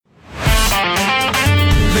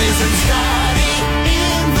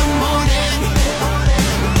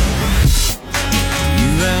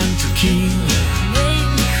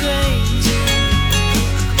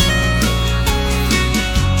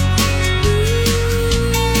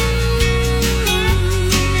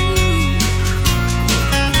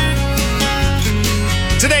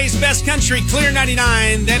Country, Clear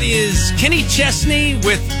 99. That is Kenny Chesney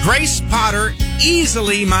with Grace Potter.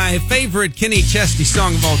 Easily my favorite Kenny Chesney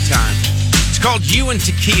song of all time. It's called You and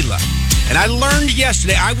Tequila. And I learned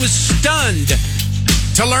yesterday, I was stunned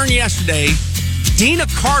to learn yesterday, Dina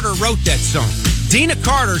Carter wrote that song. Dina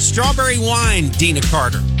Carter, Strawberry Wine, Dina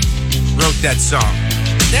Carter wrote that song.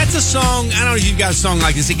 That's a song, I don't know if you've got a song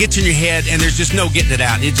like this. It gets in your head, and there's just no getting it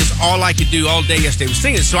out. It's just all I could do all day yesterday was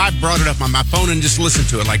singing it. So I brought it up on my phone and just listened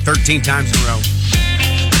to it like 13 times in a row.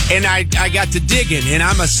 And I got to digging, and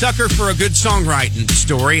I'm a sucker for a good songwriting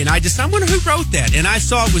story. And I wonder who wrote that. And I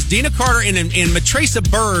saw it was Dina Carter, and Matresa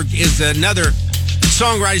Berg is another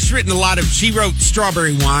songwriter. She wrote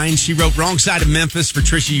Strawberry Wine. She wrote Wrong Side of Memphis for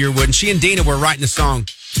Trisha Yearwood. And she and Dina were writing a song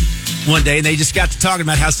one day, and they just got to talking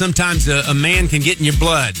about how sometimes a man can get in your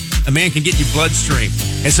blood. A man can get in your bloodstream.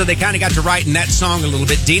 And so they kind of got to writing that song a little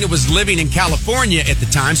bit. Dina was living in California at the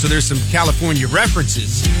time, so there's some California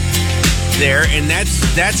references there. And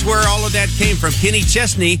that's where all of that came from. Kenny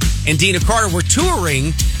Chesney and Dina Carter were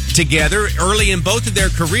touring together early in both of their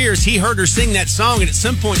careers. He heard her sing that song, and at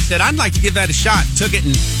some point said, I'd like to give that a shot. Took it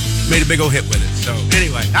and made a big old hit with it. So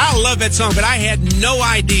anyway, I love that song, but I had no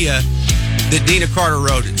idea that Dina Carter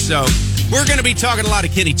wrote it. So we're going to be talking a lot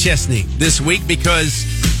of Kenny Chesney this week because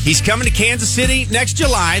he's coming to Kansas City next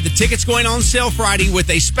July. The tickets going on sale Friday with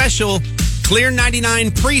a special Clear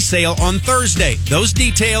 99 pre-sale on Thursday. Those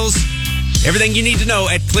details, everything you need to know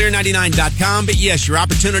at clear99.com. But yes, your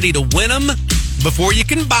opportunity to win them before you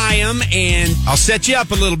can buy them, and I'll set you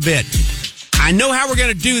up a little bit. I know how we're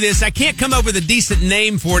going to do this. I can't come up with a decent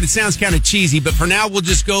name for it. It sounds kind of cheesy, but for now, we'll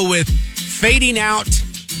just go with Fading Out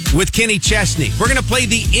with Kenny Chesney. We're going to play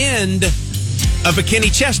the end of a Kenny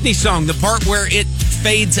Chesney song, the part where it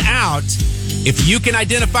fades out. If you can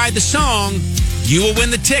identify the song, you will win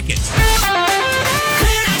the ticket.